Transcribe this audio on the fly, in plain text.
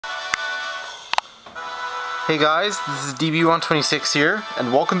Hey guys, this is DB126 here,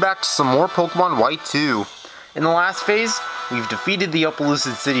 and welcome back to some more Pokemon White 2. In the last phase, we've defeated the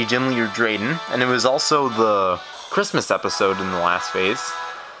Opelucid City gym leader Drayden, and it was also the Christmas episode in the last phase.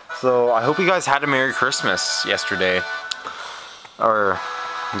 So I hope you guys had a Merry Christmas yesterday. Or,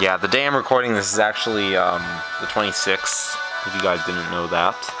 yeah, the day I'm recording this is actually the 26th, if you guys didn't know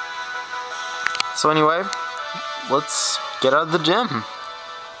that. So anyway, let's get out of the gym.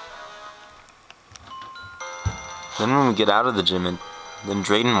 Then when we get out of the gym, then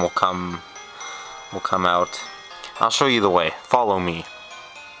Drayden will come out. I'll show you the way. Follow me.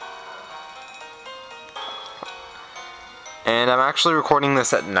 And I'm actually recording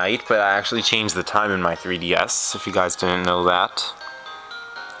this at night, but I actually changed the time in my 3DS, if you guys didn't know that.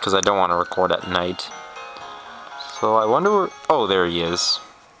 Because I don't want to record at night. So I wonder where... Oh, there he is.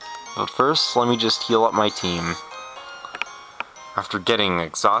 But first, let me just heal up my team. After getting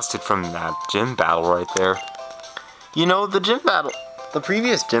exhausted from that gym battle right there. You know, the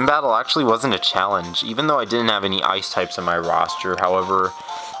previous gym battle actually wasn't a challenge, even though I didn't have any ice types in my roster. However,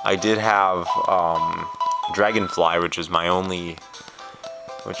 I did have Dragonfly, which is my only,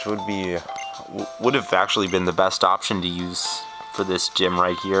 which would have actually been the best option to use for this gym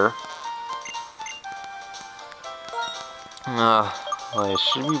right here. Wait,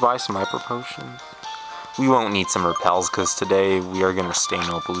 should we buy some hyper potions? We won't need some repels because today we are gonna stay in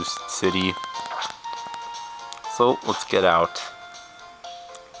Opelucid City. So, let's get out.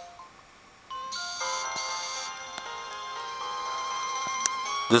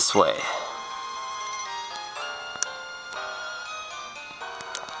 This way.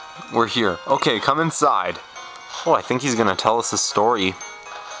 We're here. Okay, come inside. Oh, I think he's gonna tell us a story.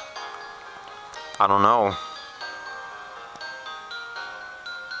 I don't know.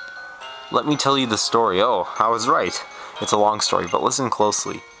 Let me tell you the story. Oh, I was right. It's a long story, but listen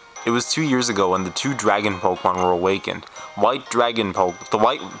closely. It was 2 years ago when the two dragon Pokemon were awakened. The white dragon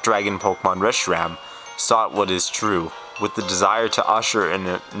Pokemon Reshiram sought what is true, with the desire to usher in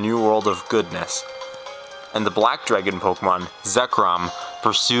a new world of goodness. And the black dragon Pokemon Zekrom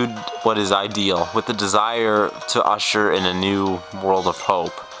pursued what is ideal, with the desire to usher in a new world of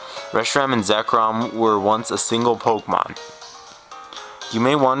hope. Reshiram and Zekrom were once a single Pokemon. You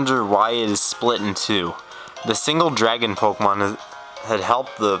may wonder why it is split in two. The single dragon Pokemon had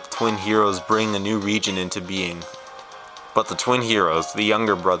helped the twin heroes bring a new region into being. But the twin heroes, the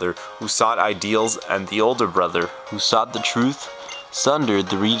younger brother who sought ideals and the older brother who sought the truth, sundered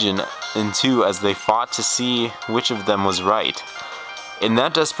the region in two as they fought to see which of them was right. In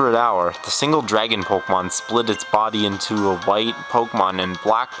that desperate hour, the single dragon Pokemon split its body into a white Pokemon and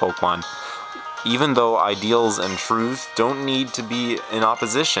black Pokemon, even though ideals and truth don't need to be in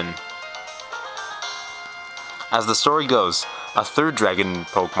opposition. As the story goes, a third dragon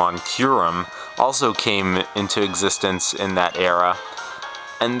Pokemon, Kyurem, also came into existence in that era,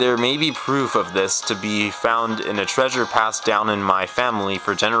 and there may be proof of this to be found in a treasure passed down in my family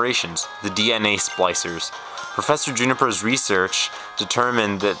for generations, the DNA splicers. Professor Juniper's research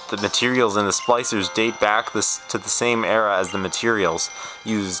determined that the materials in the splicers date back to the same era as the materials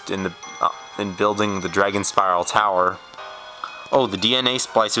used in building the Dragon Spiral Tower. Oh, the DNA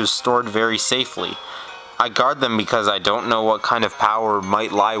splicers stored very safely. I guard them because I don't know what kind of power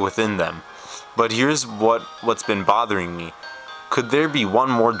might lie within them. But here's what's been bothering me. Could there be one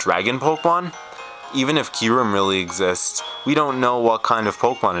more dragon Pokemon? Even if Kyurem really exists, we don't know what kind of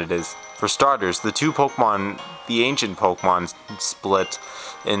Pokemon it is. For starters, the two Pokemon the ancient Pokemon split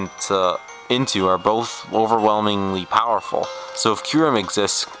into are both overwhelmingly powerful. So if Kyurem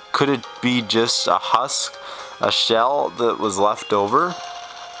exists, could it be just a husk, a shell that was left over?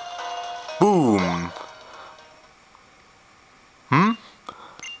 Boom!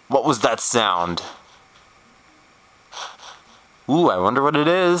 What was that sound? Ooh, I wonder what it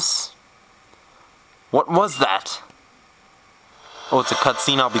is. What was that? Oh, it's a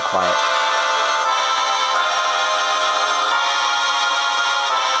cutscene, I'll be quiet.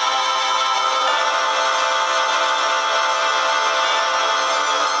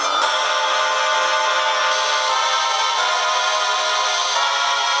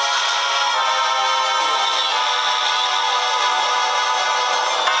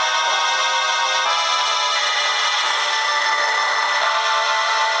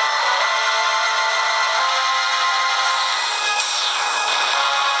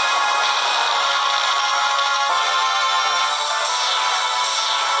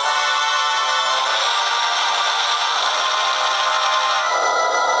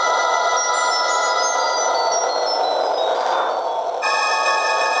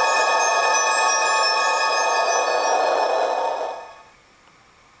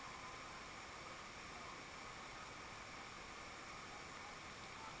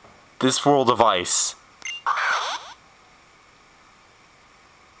 This world of ice.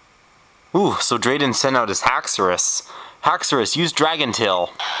 Ooh, so Drayden sent out his Haxorus. Haxorus, use Dragon Tail.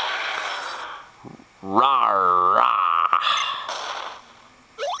 Rawr, rah.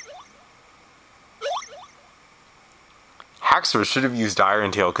 Haxorus should have used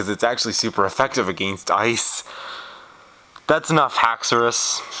Iron Tail because it's actually super effective against ice. That's enough,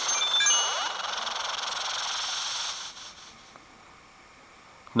 Haxorus.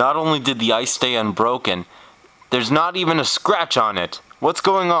 Not only did the ice stay unbroken, there's not even a scratch on it. What's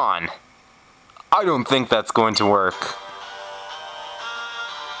going on? I don't think that's going to work.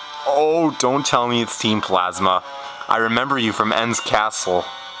 Oh, don't tell me it's Team Plasma. I remember you from En's Castle.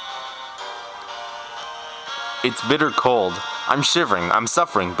 It's bitter cold. I'm shivering, I'm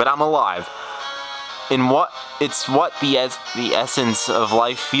suffering, but I'm alive. It's what the essence of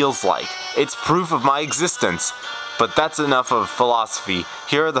life feels like. It's proof of my existence. But that's enough of philosophy.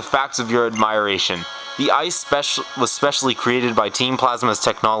 Here are the facts of your admiration. The ice was specially created by Team Plasma's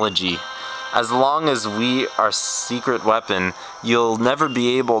technology. As long as we are our secret weapon, you'll never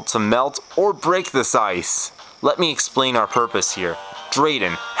be able to melt or break this ice. Let me explain our purpose here.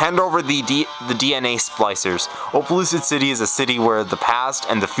 Drayden, hand over the DNA splicers. Opelucid City is a city where the past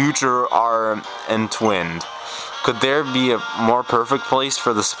and the future are entwined. Could there be a more perfect place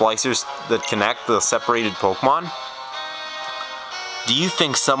for the splicers that connect the separated Pokemon? Do you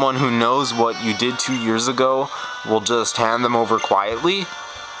think someone who knows what you did 2 years ago will just hand them over quietly?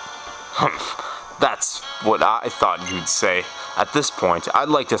 Humph, that's what I thought you'd say. At this point, I'd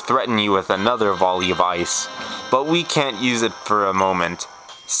like to threaten you with another volley of ice, but we can't use it for a moment.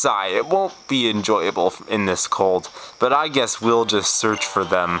 Sigh, it won't be enjoyable in this cold, but I guess we'll just search for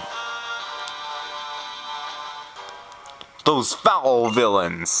them. Those foul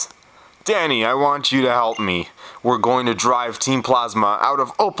villains! Danny, I want you to help me. We're going to drive Team Plasma out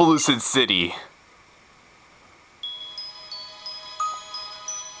of Opelucid City.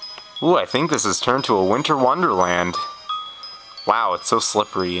 Ooh, I think this has turned to a winter wonderland. Wow, it's so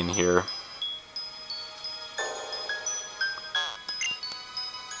slippery in here.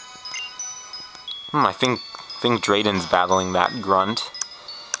 I think Drayden's battling that grunt.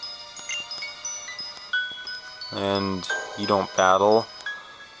 And you don't battle.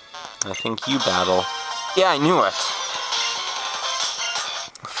 I think you battle. Yeah, I knew it.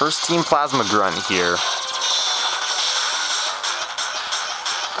 First Team Plasma Grunt here.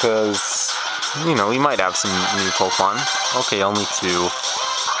 Because, you know, we might have some new Pokemon. Okay, only 2.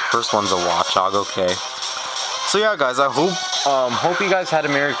 First one's a Watchog, okay. So yeah, guys, I hope you guys had a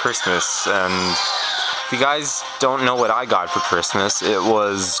Merry Christmas. And if you guys don't know what I got for Christmas, it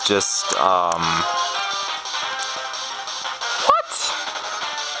was just,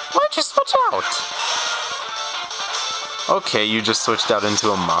 Why'd you switch out? Okay, you just switched out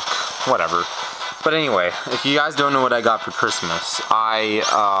into a muck. Whatever. But anyway, if you guys don't know what I got for Christmas, I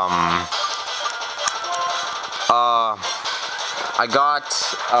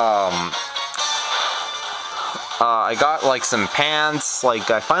got like some pants, like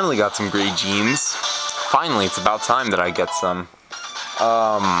I finally got some gray jeans. Finally, it's about time that I get some.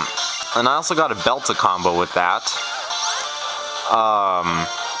 And I also got a belt to combo with that.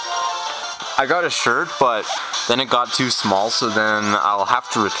 I got a shirt, but then it got too small, so then I'll have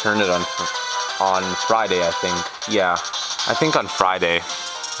to return it on Friday, I think. Yeah, I think on Friday.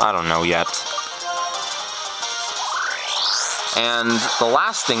 I don't know yet. And the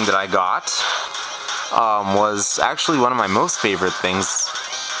last thing that I got was actually one of my most favorite things,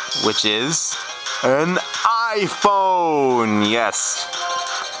 which is an iPhone! Yes.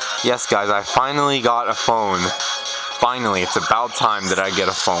 Yes, guys, I finally got a phone. Finally, it's about time that I get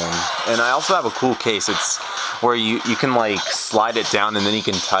a phone. And I also have a cool case. It's where you can like slide it down and then you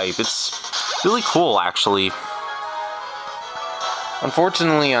can type. It's really cool, actually.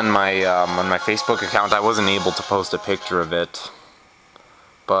 Unfortunately, on my Facebook account, I wasn't able to post a picture of it.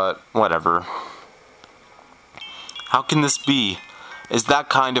 But whatever. How can this be? Is that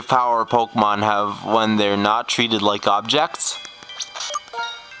kind of power Pokemon have when they're not treated like objects?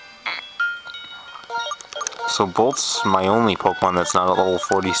 So Bolt's my only Pokemon that's not at level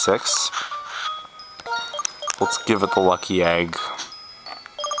 46. Let's give it the lucky egg.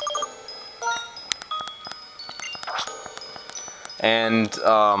 And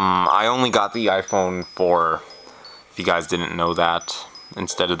I only got the iPhone 4, if you guys didn't know that,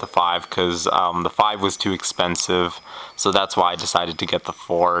 instead of the 5, because the 5 was too expensive, so that's why I decided to get the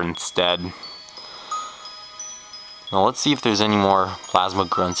 4 instead. Now let's see if there's any more Plasma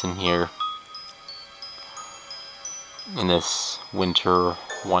Grunts in here. In this winter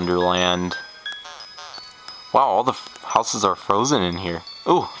wonderland. Wow, all the houses are frozen in here.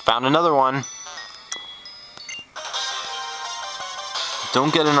 Ooh, found another one.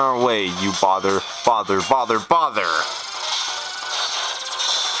 Don't get in our way, you bother.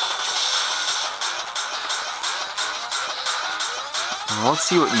 Let's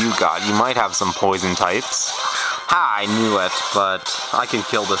see what you got. You might have some poison types. Ha, I knew it, but I can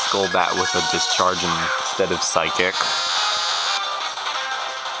kill this Golbat with a discharge instead of psychic.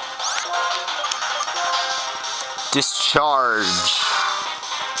 Discharge.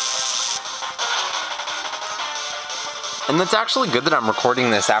 And it's actually good that I'm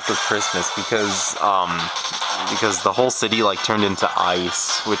recording this after Christmas because the whole city like turned into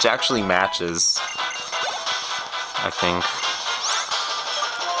ice, which actually matches, I think.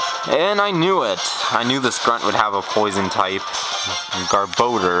 And I knew it. I knew this grunt would have a poison type,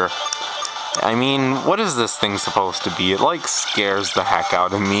 Garbodor. I mean, what is this thing supposed to be? It like scares the heck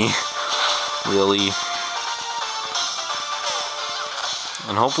out of me, really.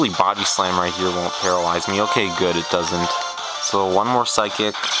 And hopefully Body Slam right here won't paralyze me. Okay, good, it doesn't. So one more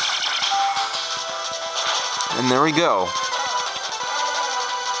Psychic. And there we go.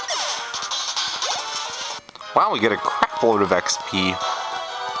 Wow, we get a crap load of XP.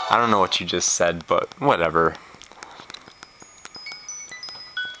 I don't know what you just said, but whatever.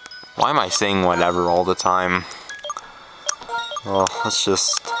 Why am I saying whatever all the time? Well, let's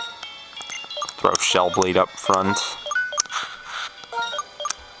just throw Shell Blade up front.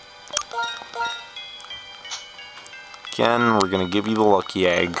 Again, we're gonna give you the lucky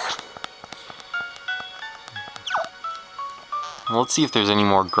egg. Let's see if there's any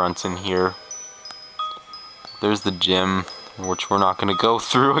more grunts in here. There's the gym, which we're not gonna go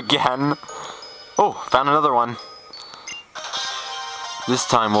through again. Oh, found another one. This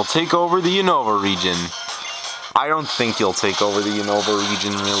time we'll take over the Unova region. I don't think you'll take over the Unova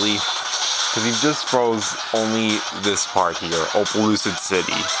region, really. Because you just froze only this part here, Opelucid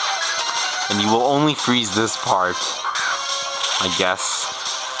City. And you will only freeze this part, I guess.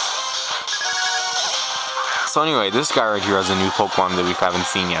 So anyway, this guy right here has a new Pokemon that we haven't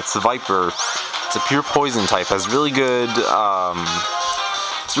seen yet. It's the Viper. It's a pure poison type. Has really good,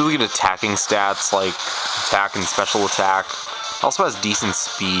 it's really good attacking stats, like attack and special attack. Also has decent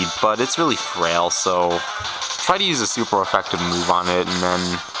speed, but it's really frail, so try to use a super effective move on it, and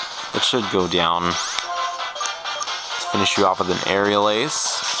then it should go down. Let's finish you off with an Aerial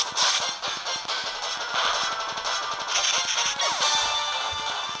Ace.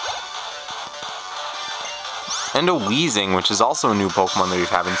 And a Weezing, which is also a new Pokemon that we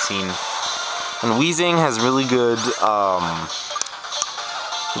haven't seen. And Weezing has really good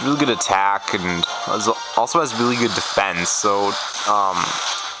attack, and also has really good defense. So,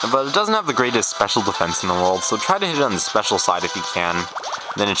 but it doesn't have the greatest special defense in the world. So try to hit it on the special side if you can.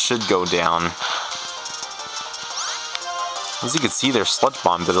 Then it should go down. As you can see, their Sludge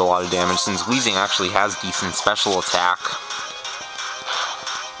Bomb did a lot of damage, since Weezing actually has decent special attack.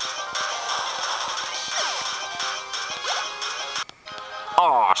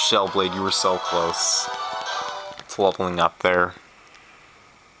 Aw, Shell Blade, you were so close. It's leveling up there.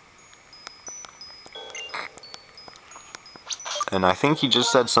 And I think he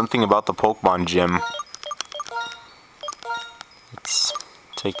just said something about the Pokemon Gym. Let's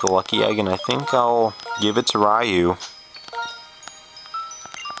take the lucky egg, and I think I'll give it to Ryu.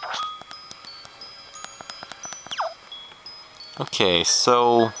 Okay,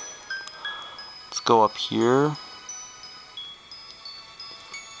 so let's go up here.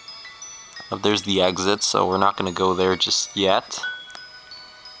 There's the exit, so we're not going to go there just yet.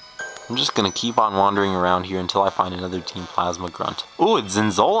 I'm just going to keep on wandering around here until I find another Team Plasma Grunt. Ooh, it's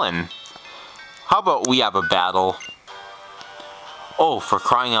Zinzolin! How about we have a battle? Oh, for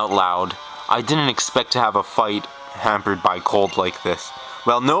crying out loud. I didn't expect to have a fight hampered by cold like this.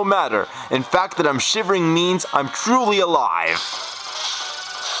 Well, no matter. In fact, that I'm shivering means I'm truly alive.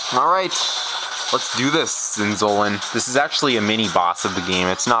 Alright. Let's do this, Zinzolin. This is actually a mini-boss of the game.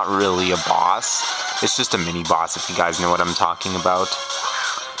 It's not really a boss. It's just a mini-boss, if you guys know what I'm talking about.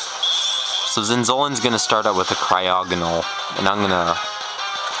 So Zinzolin's gonna start out with a Cryogonal, and I'm gonna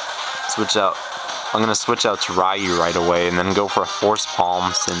switch out to Ryu right away, and then go for a Force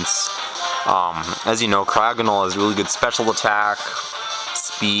Palm, since, as you know, Cryogonal has really good special attack,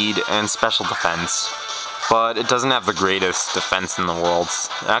 speed, and special defense. But it doesn't have the greatest defense in the world.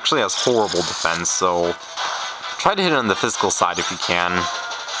 It actually has horrible defense, so try to hit it on the physical side if you can.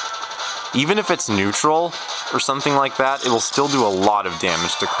 Even if it's neutral or something like that, it will still do a lot of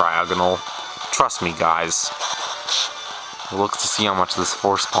damage to Cryogonal. Trust me, guys. Look to see how much this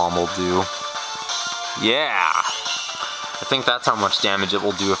Force Palm will do. Yeah! I think that's how much damage it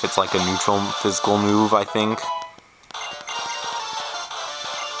will do if it's like a neutral physical move, I think.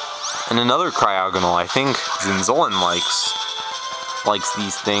 And another cryogonal. I think Zinzolin likes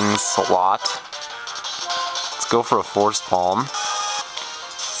these things a lot. Let's go for a Force Palm.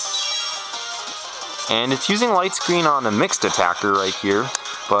 And it's using Light Screen on a mixed attacker right here,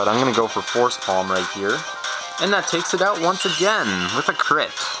 but I'm gonna go for Force Palm right here. And that takes it out once again with a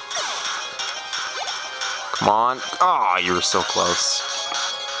crit. Come on. Ah, you were so close.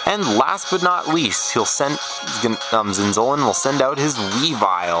 And last but not least, Zinzolin will send out his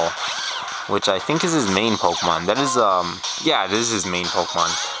Weavile, which I think is his main Pokemon. That is, yeah, it is his main Pokemon.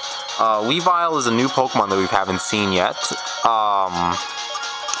 Weavile is a new Pokemon that we haven't seen yet.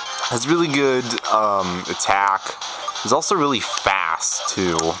 Has really good, attack. He's also really fast,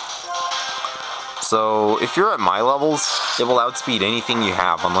 too. So, if you're at my levels, it will outspeed anything you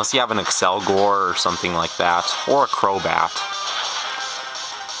have, unless you have an Excelgor or something like that, or a Crobat.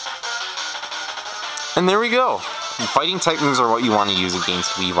 And there we go. Fighting type moves are what you want to use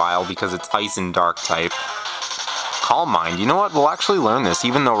against Weavile because it's Ice and Dark type. Calm Mind. You know what? We'll actually learn this,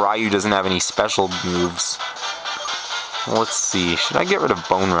 even though Ryu doesn't have any special moves. Well, let's see. Should I get rid of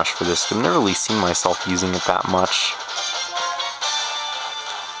Bone Rush for this? I've never really seen myself using it that much.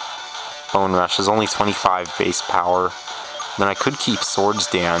 Bone Rush is only 25 base power. Then I could keep Swords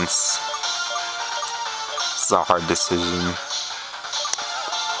Dance. This is a hard decision.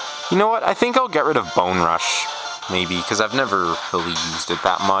 You know what? I think I'll get rid of Bone Rush. Maybe, because I've never really used it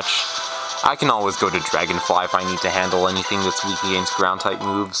that much. I can always go to Dragonfly if I need to handle anything that's weak against ground-type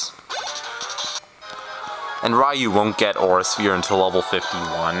moves. And Ryu won't get Aura Sphere until level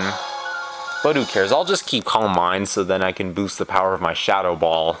 51. But who cares? I'll just keep Calm Mind so then I can boost the power of my Shadow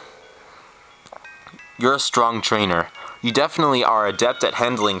Ball. You're a strong trainer. You definitely are adept at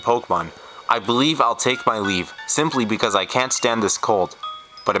handling Pokemon. I believe I'll take my leave, simply because I can't stand this cold.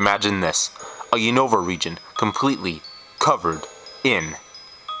 But imagine this. A Unova region, completely covered in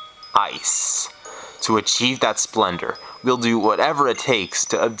ice. To achieve that splendor, we'll do whatever it takes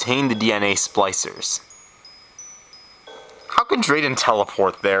to obtain the DNA splicers. How can Drayden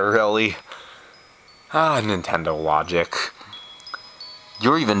teleport there, really? Ah, Nintendo logic.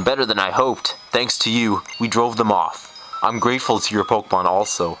 You're even better than I hoped. Thanks to you, we drove them off. I'm grateful to your Pokemon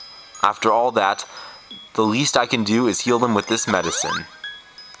also. After all that, the least I can do is heal them with this medicine.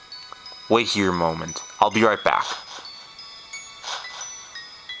 Wait here a moment. I'll be right back.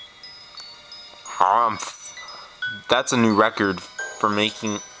 That's a new record for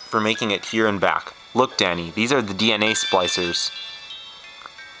making it here and back. Look, Danny, these are the DNA splicers.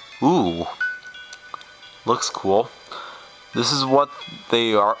 Ooh. Looks cool. This is what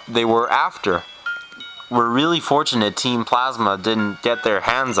they were after. We're really fortunate Team Plasma didn't get their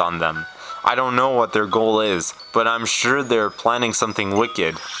hands on them. I don't know what their goal is, but I'm sure they're planning something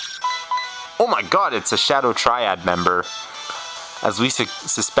wicked. Oh my god, it's a Shadow Triad member. As we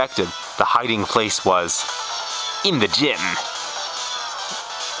suspected, the hiding place was in the gym.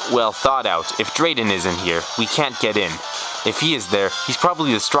 Well thought out. If Drayden isn't here, we can't get in. If he is there, he's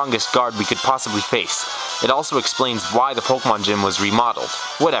probably the strongest guard we could possibly face. It also explains why the Pokemon Gym was remodeled.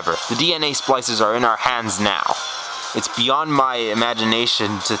 Whatever, the DNA splicers are in our hands now. It's beyond my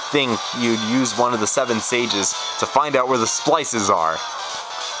imagination to think you'd use one of the 7 sages to find out where the splices are.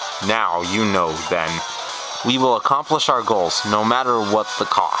 Now you know, then. We will accomplish our goals, no matter what the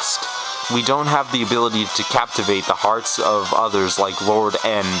cost. We don't have the ability to captivate the hearts of others like Lord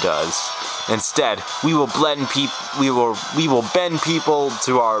N does. Instead, we will bend people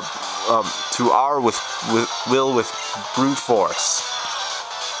to our will with brute force.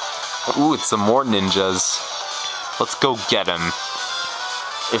 Ooh, it's some more ninjas. Let's go get them.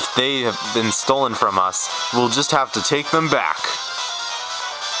 If they have been stolen from us, we'll just have to take them back.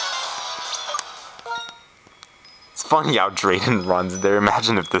 It's funny how Drayden runs there.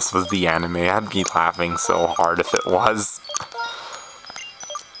 Imagine if this was the anime. I'd be laughing so hard if it was.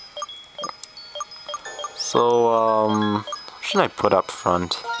 So, what should I put up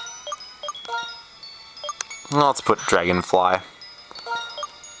front? Well, let's put Dragonfly.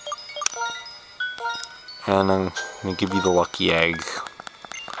 And I'm going to give you the lucky egg.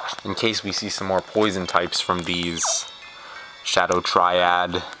 In case we see some more poison types from these Shadow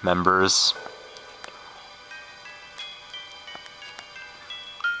Triad members.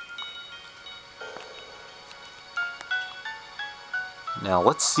 Now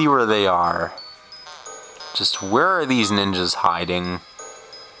let's see where they are. Just where are these ninjas hiding?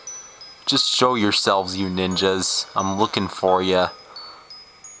 Just show yourselves, you ninjas. I'm looking for you.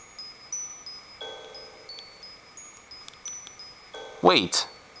 Wait.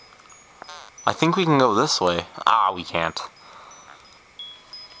 I think we can go this way. Ah, we can't.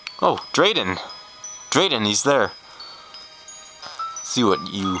 Oh, Drayden. Drayden, he's there. See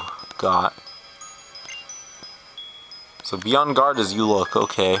what you got. So be on guard as you look,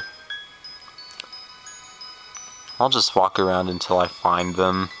 okay. I'll just walk around until I find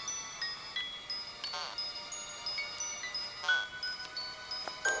them.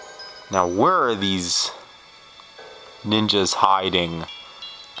 Now where are these ninjas hiding?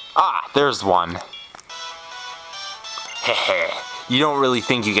 Ah, there's one. Hehe. You don't really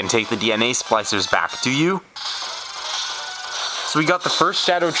think you can take the DNA splicers back, do you? So we got the first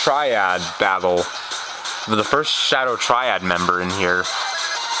Shadow Triad battle. The first Shadow Triad member in here.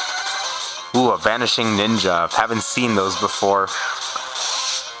 Ooh, a Vanishing Ninja. Haven't seen those before.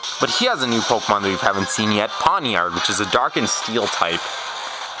 But he has a new Pokemon that we haven't seen yet. Pawniard, which is a Dark and Steel type.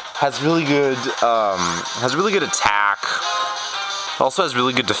 Has really good attack. Also has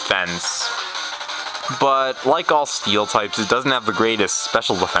really good defense. But like all Steel types, it doesn't have the greatest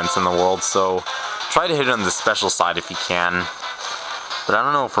special defense in the world, so try to hit it on the special side if you can. But I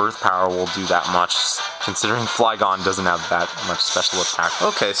don't know if Earth Power will do that much, considering Flygon doesn't have that much special attack.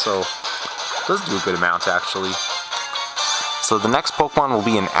 Okay, so it does do a good amount, actually. So the next Pokemon will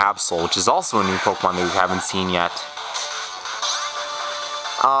be an Absol, which is also a new Pokemon that we haven't seen yet.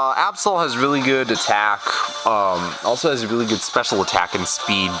 Absol has really good attack, also has a really good special attack and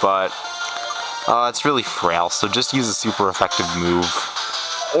speed, but it's really frail, so just use a super effective move,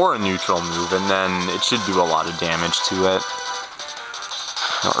 or a neutral move, and then it should do a lot of damage to it.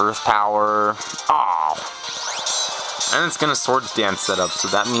 Earth Power. Oh! And it's gonna Swords Dance set up, so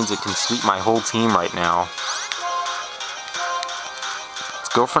that means it can sweep my whole team right now. Let's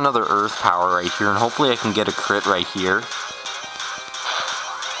go for another Earth Power right here, and hopefully I can get a crit right here.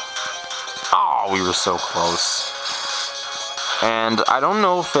 Oh, we were so close. And I don't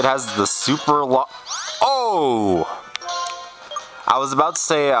know if it has the super Oh! I was about to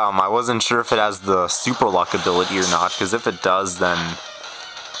say, I wasn't sure if it has the super luck ability or not, because if it does, then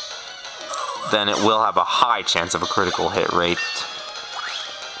it will have a high chance of a critical hit rate.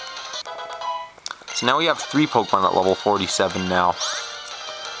 So now we have 3 Pokemon at level 47 now.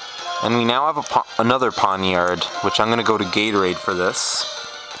 And we now have another Pawniard, which I'm going to go to Gatorade for this.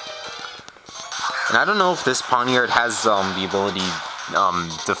 And I don't know if this Pawniard has the ability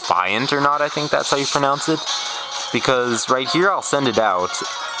Defiant or not, I think that's how you pronounce it. Because right here I'll send it out,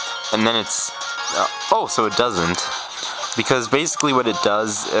 and then it's... oh, so it doesn't. Because basically what it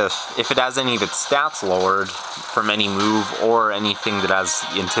does, if it has any of its stats lowered from any move or anything that has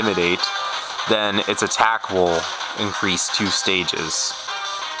Intimidate, then its attack will increase 2 stages.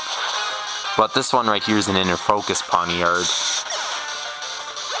 But this one right here is an Inner Focus Pawniard.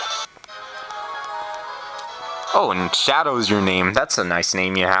 Oh, and Shadow's your name. That's a nice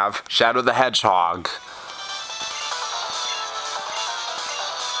name you have. Shadow the Hedgehog.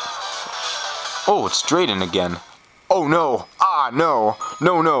 Oh, it's Drayden again. Oh no! Ah, no!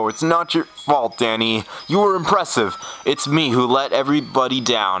 No, it's not your fault, Danny. You were impressive. It's me who let everybody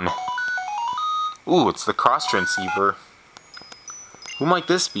down. Ooh, it's the Cross Transceiver. Who might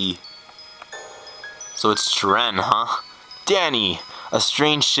this be? So it's Tren, huh? Danny! A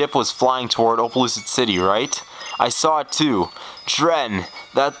strange ship was flying toward Opelucid City, right? I saw it too. Tren!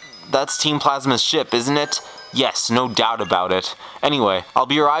 That's Team Plasma's ship, isn't it? Yes, no doubt about it. Anyway, I'll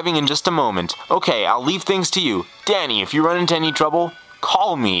be arriving in just a moment. Okay, I'll leave things to you. Danny, if you run into any trouble,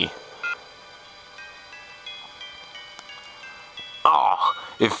 call me. Oh,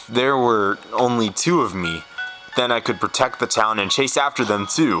 if there were only 2 of me, then I could protect the town and chase after them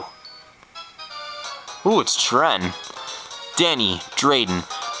too. Ooh, it's Tren. Danny, Drayden,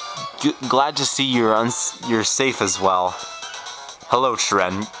 glad to see you're safe as well. Hello,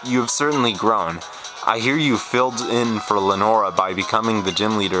 Tren. You have certainly grown. I hear you filled in for Lenora by becoming the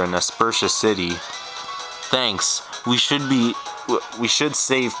gym leader in Aspertia City. Thanks. We should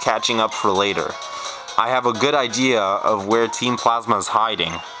save catching up for later. I have a good idea of where Team Plasma is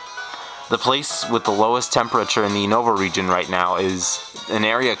hiding. The place with the lowest temperature in the Unova region right now is an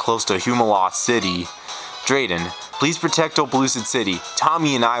area close to Humalot City. Drayden, please protect Opelucid City.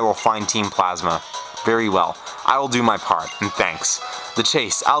 Tommy and I will find Team Plasma. Very well. I will do my part, and thanks. The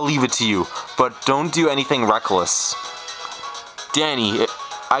chase, I'll leave it to you, but don't do anything reckless. Danny,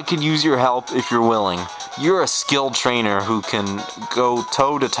 I could use your help if you're willing. You're a skilled trainer who can go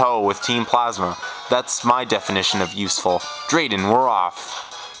toe-to-toe with Team Plasma. That's my definition of useful. Drayden, we're off.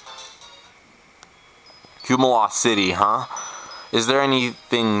 Humalot City, huh? Is there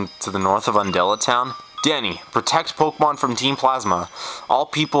anything to the north of Undella Town? Danny, protect Pokemon from Team Plasma. All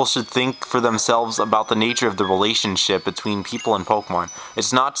people should think for themselves about the nature of the relationship between people and Pokemon.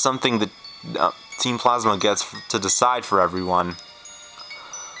 It's not something that Team Plasma gets to decide for everyone.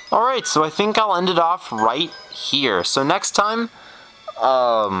 Alright, so I think I'll end it off right here. So next time,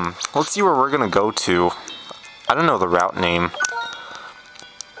 let's see where we're gonna go to. I don't know the route name.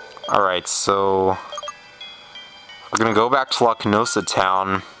 Alright, so we're gonna go back to Lacanosa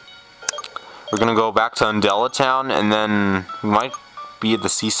Town. We're gonna go back to Undella Town, and then we might be at the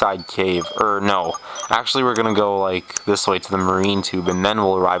Seaside Cave. Or no, actually we're gonna go like this way to the Marine Tube, and then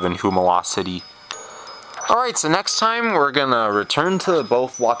we'll arrive in Humala City. Alright, so next time we're gonna return to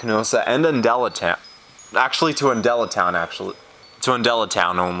both Lacanosa and Undella Town. Actually to Undella Town, actually. To Undella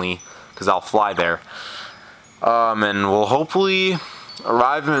Town only, because I'll fly there. And we'll hopefully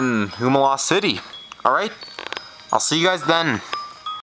arrive in Humala City. Alright? I'll see you guys then.